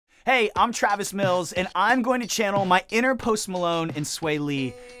Hey, I'm Travis Mills, and I'm going to channel my inner Post Malone and Sway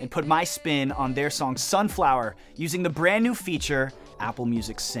Lee and put my spin on their song Sunflower using the brand new feature, Apple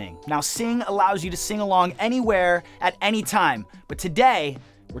Music Sing. Now, Sing allows you to sing along anywhere at any time, but today,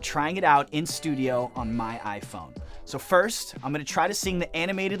 we're trying it out in studio on my iPhone. So first, I'm gonna try to sing the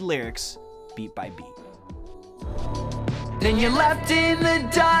animated lyrics beat by beat. Then you're left in the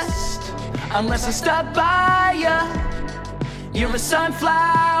dust, unless I stop by ya. You're a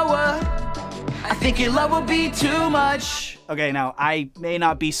sunflower, I think your love will be too much. Okay, now I may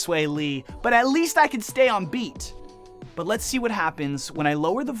not be Sway Lee, but at least I can stay on beat. But let's see what happens when I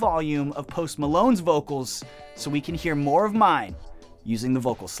lower the volume of Post Malone's vocals so we can hear more of mine using the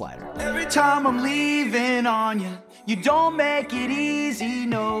vocal slider. Every time I'm leaving on you, you don't make it easy,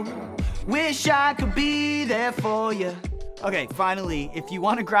 no. Wish I could be there for you. Okay, finally, if you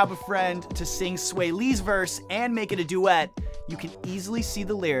want to grab a friend to sing Sway Lee's verse and make it a duet, you can easily see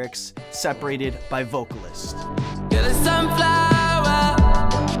the lyrics separated by vocalist. You're the sunflower,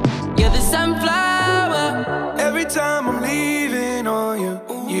 you're the sunflower. Every time I'm leaving on you,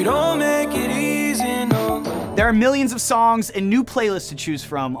 you don't make it easy, no. There are millions of songs and new playlists to choose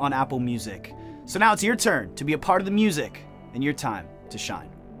from on Apple Music. So now it's your turn to be a part of the music and your time to shine.